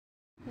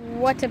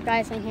What's up,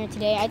 guys? I'm here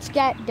today. I just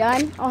got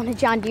done on the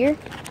John Deere.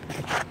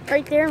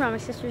 Right there, my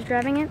sister's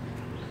driving it.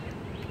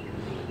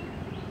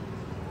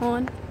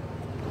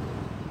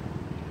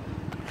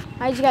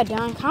 I just got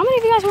done. Comment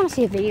if you guys want to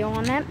see a video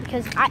on that,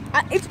 because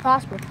it's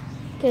possible.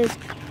 Because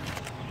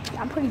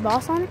I'm pretty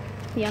boss on it,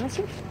 to be honest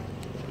with you.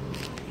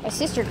 My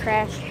sister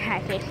crashed.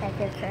 I did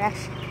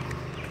crash.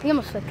 He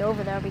almost flipped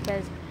over though,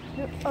 because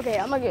okay,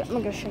 I'm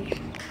gonna show you.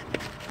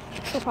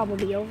 She'll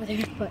probably be over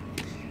there, but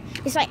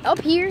it's like up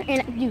here,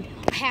 and dude,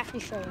 I have to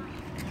show you.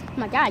 Oh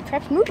my God,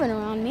 crap's moving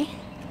around me.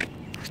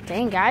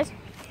 Dang, guys,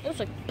 it was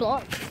like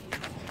blood.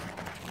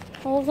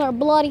 Those are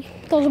bloody.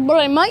 Those are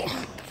bloody, mate.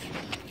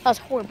 That was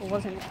horrible,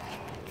 wasn't it?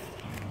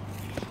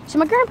 So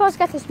my grandpa's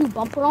got this new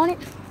bumper on it.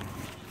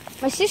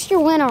 My sister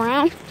went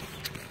around,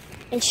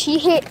 and she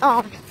hit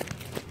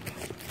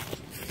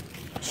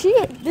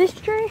this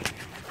tree.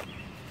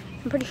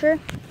 I'm pretty sure.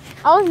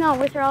 I was not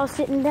with her. I was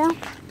sitting down.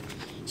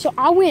 So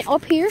I went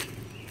up here.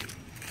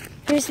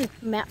 Here's the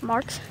map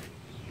marks.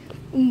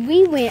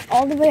 We went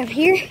all the way up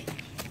here.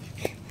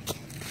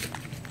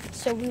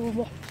 So we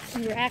were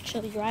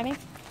actually driving.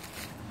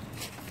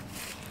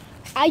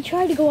 I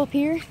tried to go up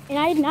here, and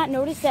I did not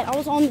notice that I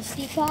was on the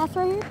steep path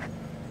right here.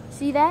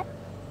 See that?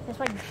 That's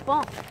like a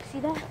bump. See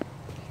that?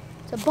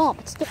 It's a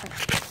bump. It's different.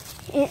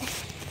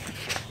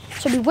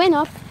 So we went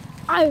up.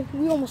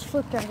 We almost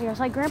flipped right here. I was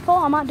like,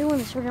 Grandpa, I'm not doing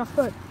this. We're gonna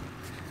flip.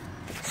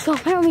 So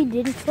apparently we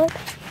didn't flip.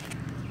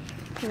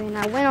 And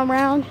I went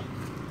around.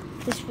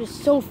 This was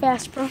so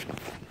fast, bro.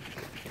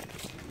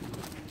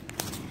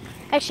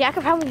 Actually, I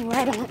could probably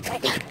ride on it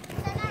right now.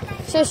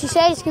 So she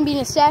said it's gonna be in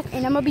a sec,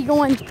 and I'm gonna be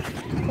going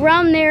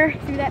around there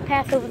through that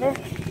path over there.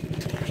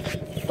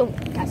 So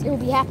guys, it'll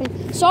be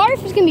happening. Sorry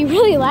if it's gonna be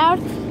really loud,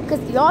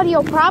 because the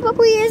audio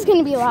probably is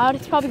gonna be loud.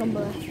 It's probably gonna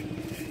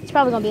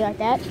be like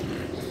that.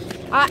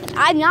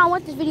 I do not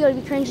want this video to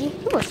be cringy.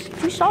 Ooh, it's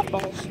 2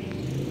 softballs.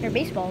 They're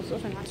baseballs.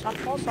 Those are not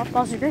softballs.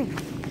 Softballs are green.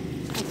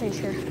 I'm pretty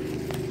sure.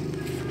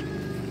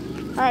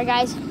 Alright,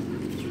 guys.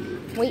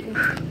 Waiting.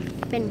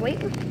 Been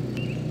waiting.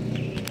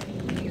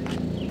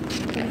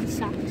 And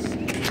socks.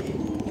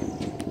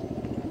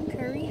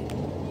 Curry.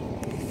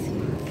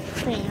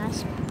 Pretty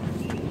nice.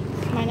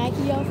 My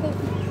Nike outfit.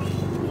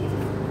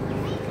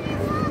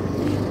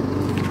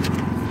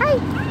 Hi!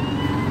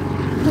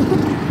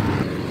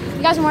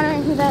 You guys are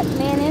wondering who that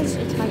man is?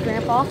 It's my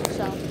grandpa,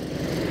 so.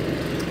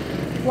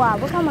 Wow,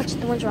 look how much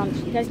thorns are on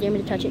this. You guys dare me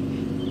to touch it.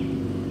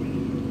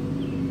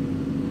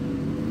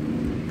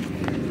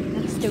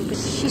 That's stupid.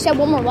 She said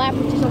one more lap,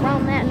 which is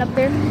around that and up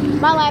there.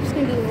 My lap's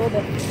gonna be a little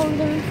bit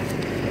further.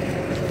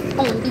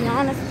 Oh, and be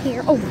honest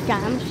here. Oh my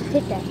God, I almost just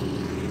hit that.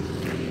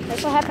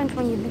 That's what happens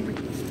when you be.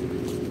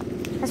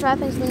 That's what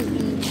happens when you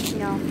be, you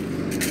know,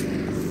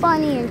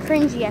 funny and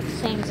cringy at the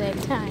same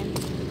time.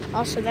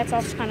 Also, that's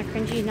also kind of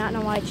cringy. Not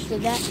know why I just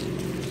did that.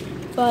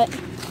 But,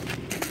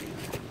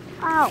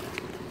 ow.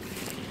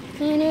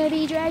 Gonna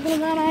be dragging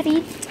them on my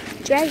feet.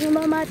 Dragging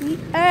them on my feet.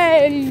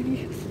 Hey!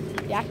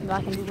 Yeah, I can go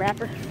like a new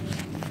rapper.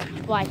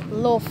 Like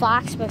Lil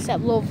Fox, but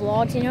except Lil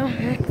Vlogs, you know?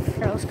 Here,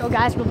 let's go,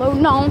 guys. We're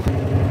loading on.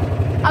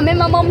 I'm in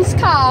my mom's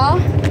car.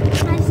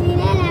 I seen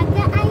it at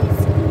the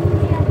ice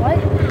cream. What?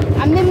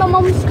 I'm in my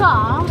mom's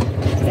car.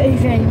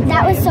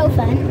 That was so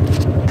fun.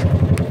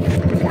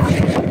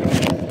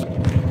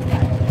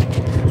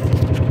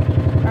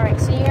 Alright,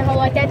 so you're gonna hold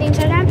like that the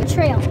entire time?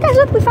 Trail. Guys,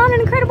 look, we found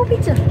an incredible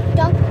pizza.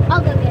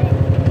 I'll go get it.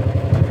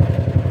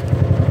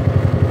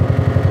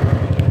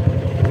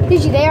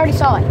 Did you? They already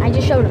saw it. I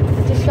just showed them.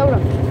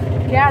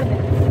 Get out of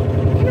there.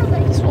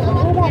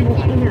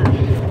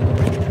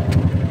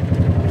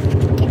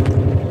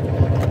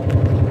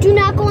 Do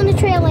not go on the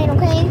trail lane,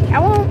 okay? I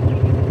won't.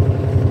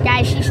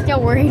 Guys, she's still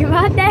worried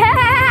about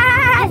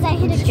that. As I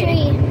hit a tree.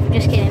 Kidding.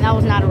 Just kidding. That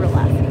was not a real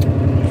laugh.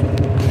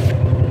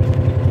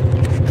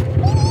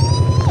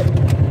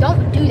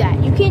 Don't do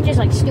that. You can't just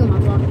like steal my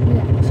vlog. Do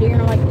that. So you're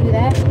gonna like do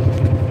that.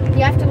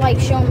 You have to like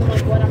show them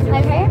like what I'm doing.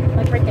 Like here?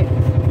 Like right there.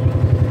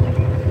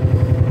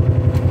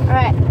 All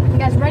right, you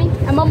guys ready?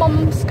 I'm on my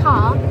mom's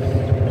car.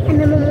 I'm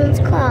in my mom's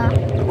car.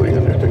 What are you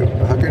gonna do?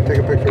 How can you take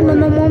a picture? I'm in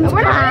my mom's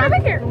We're not car. taking a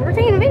picture. We're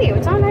taking a video.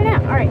 It's on right now.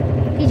 All right,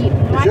 PG. You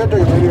should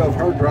take a video of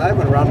her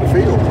driving around the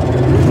field.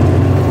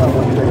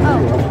 Oh,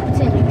 it's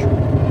in neutral.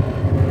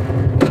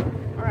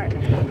 All right.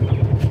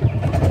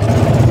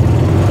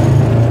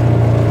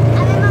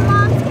 I'm in my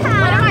mom's car.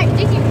 What am I?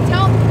 Did you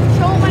show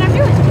them what I'm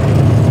doing?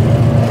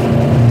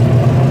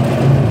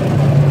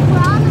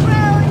 We're on the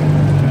road.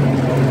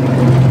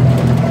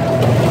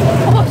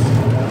 Oh,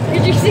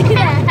 did you see that?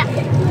 Yeah.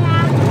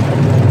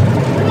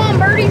 Come on,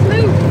 birdies,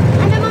 move.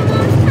 I'm in my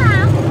mom's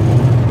car.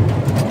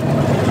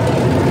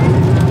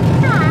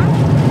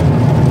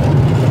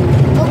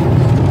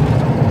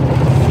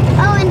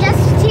 Oh, and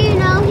just so you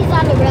know, he's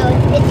on the road.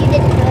 If you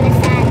didn't notice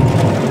that.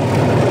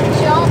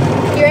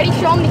 You ready?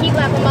 Show them the heat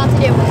lap I'm about to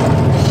do.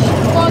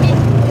 Vlog it.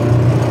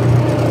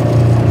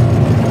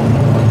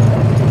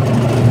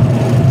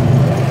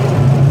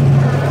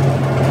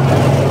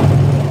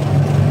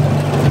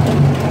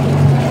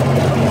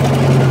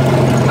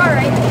 All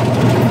right.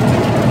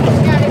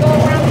 Just gotta go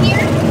around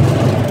here.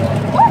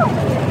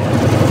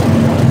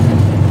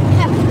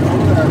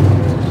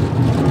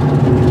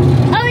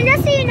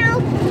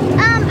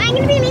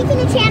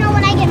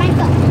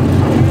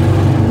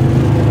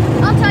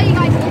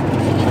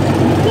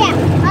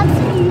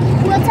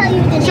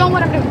 show them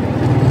what I'm doing.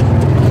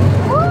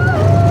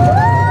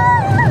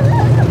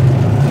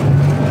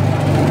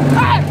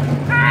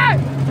 I'm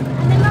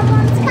in my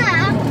mom's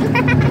car. You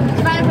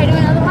mind if I do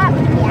another lap?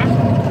 Yeah.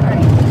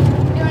 Alright.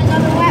 Doing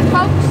another lap,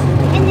 folks.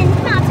 And then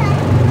pop time.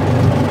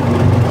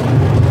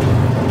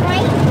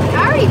 Right? I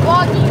already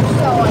vlogged you,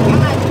 so like, I'm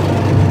not.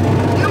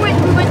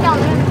 We went down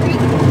there.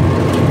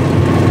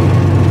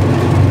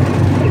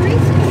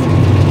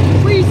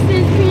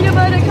 Reese's peanut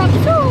butter cups.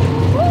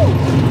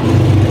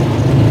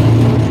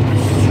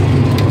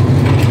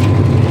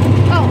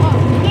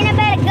 Peanut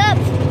butter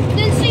cups.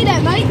 Didn't see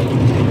that, mate.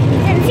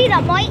 Didn't see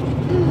that, boy.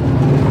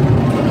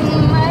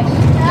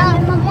 I'm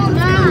in my mom's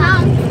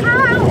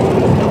car.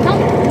 No,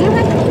 you don't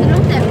have to close it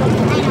up there, folks.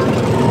 I know.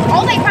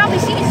 All they probably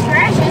see is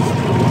scratches.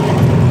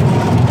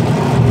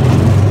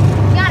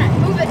 Got it.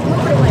 Move it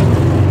away.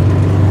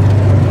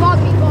 Vlog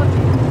me.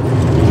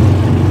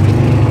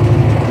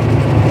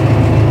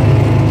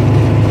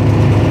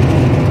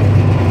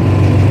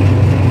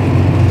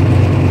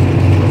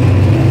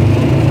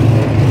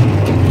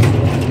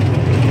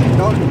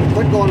 Don't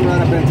quit going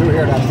right up in through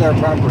here. That's their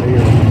property. Or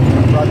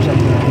trucks up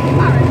there.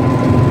 Alright.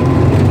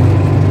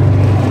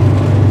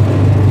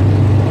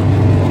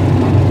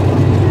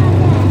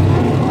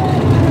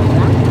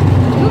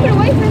 Move it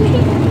away from me.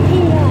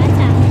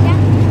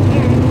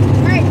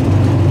 Alright.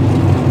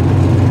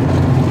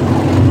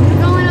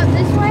 We're going up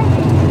this way.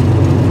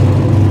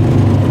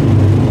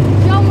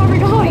 Show them where we're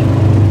going.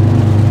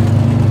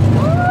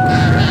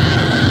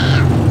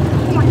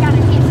 Oh my god, I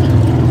can't see.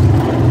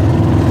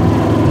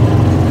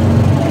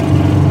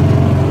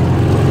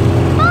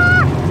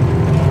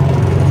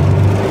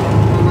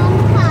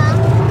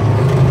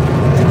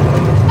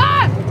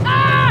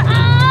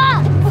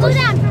 Slow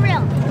down for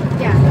real.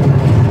 Yeah.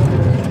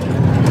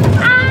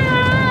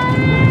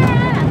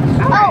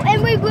 Oh,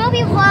 and we will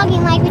be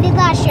vlogging like we did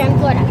last year in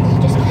Florida.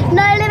 Just I'm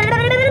gonna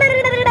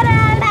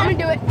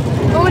do it.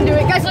 I'm gonna do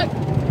it. Guys, look.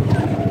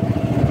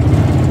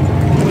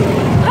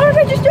 How did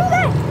I just do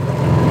that?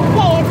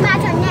 okay, it's my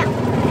turn now.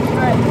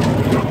 Alright.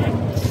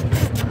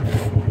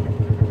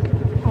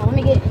 Oh, let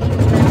me get it.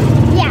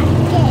 Yeah,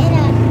 get it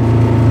up.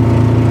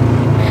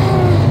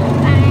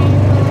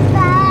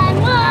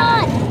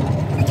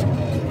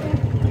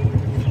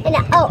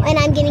 And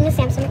I'm getting a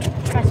Samsung.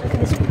 Guys, look at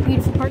this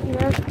beautiful parking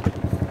garage.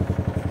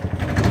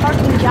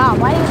 Parking job.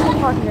 Why did you say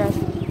parking garage?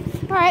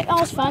 Alright, that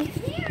was fun.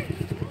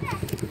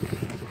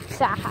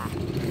 Saha.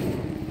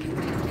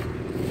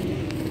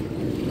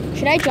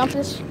 Should I jump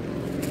this? I'm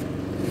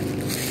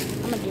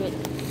gonna do it.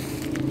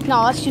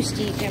 No, that's too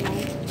steep. Never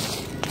mind.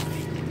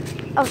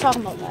 I was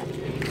talking about that.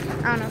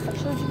 I don't know if I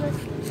showed you guys.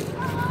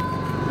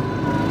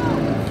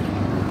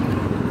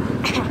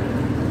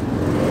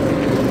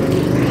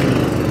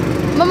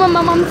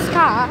 Mom's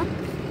car.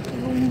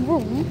 Vroom,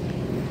 vroom.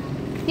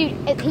 Dude,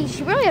 he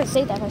should really have to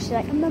say that. She's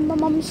like,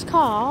 mom's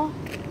car.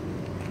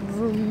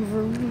 Vroom,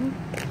 vroom.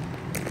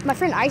 My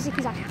friend Isaac,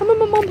 he's like,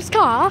 mom's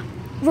car.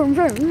 Vroom,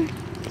 vroom.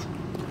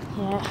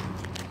 Yeah.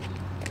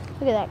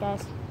 Look at that,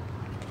 guys.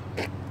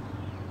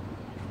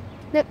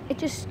 Look, it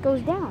just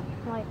goes down.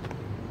 Like,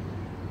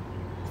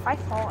 if I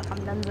fall,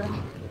 I'm done though.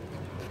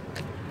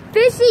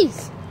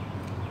 Fishies!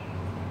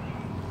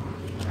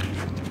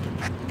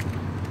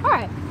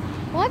 Alright.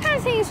 Well, I kind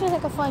of think this was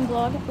like a fun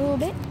vlog, a little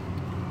bit.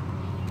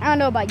 I don't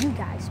know about you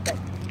guys, but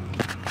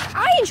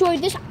I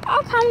enjoyed this.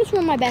 I'll count this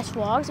one of my best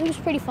vlogs. It was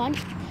pretty fun.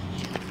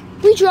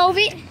 We drove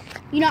it.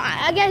 You know,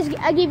 I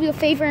gave you a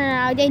favor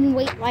and I didn't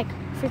wait like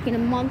freaking a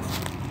month.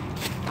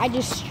 I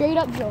just straight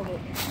up drove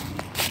it.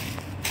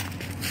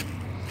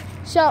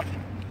 So,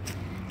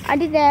 I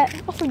did that.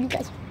 All for you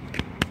guys.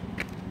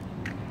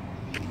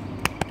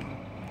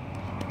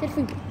 Did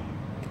for you.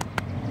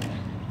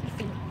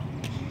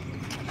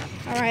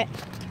 Alright.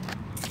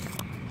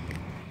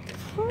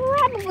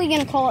 Probably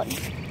gonna call it.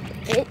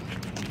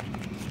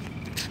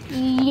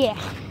 Yeah.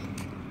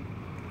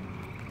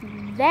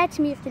 That's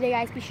me for today,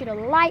 guys. Be sure to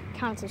like,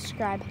 comment,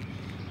 subscribe.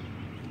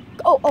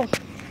 Oh.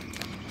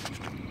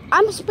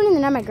 I'm spending the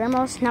night at my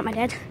grandma's, not my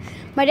dad.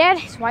 My dad,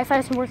 his Wi-Fi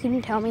doesn't work. He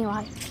didn't tell me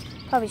why.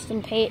 Probably just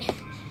didn't pay it.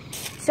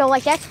 So,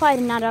 like, that's why I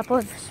did not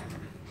upload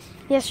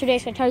yesterday.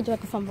 So I tried to do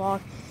like a fun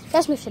vlog.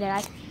 That's me for today,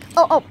 guys.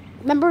 Oh.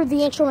 Remember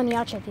the intro and the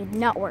outro did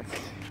not work.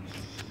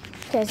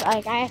 Because,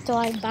 like, I have to,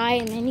 like, buy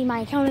and I need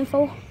my account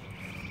info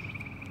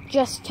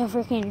just to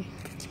freaking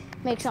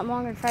make something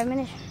longer than 5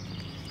 minutes.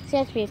 So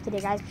that's it today,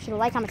 guys. Be sure to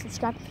like, comment,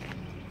 subscribe.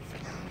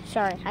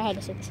 Sorry, I had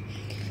to say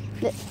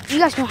this. You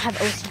guys don't have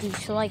OCD,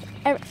 so, like,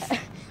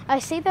 I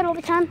say that all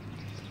the time.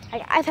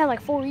 I've had,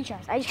 like, 4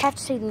 retries. I just have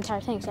to say the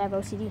entire thing, so I have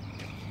OCD. So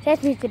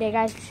that's me today,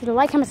 guys. Be sure to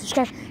like, comment,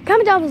 subscribe.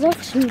 Comment down below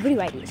for some new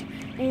video ideas.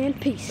 And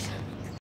peace.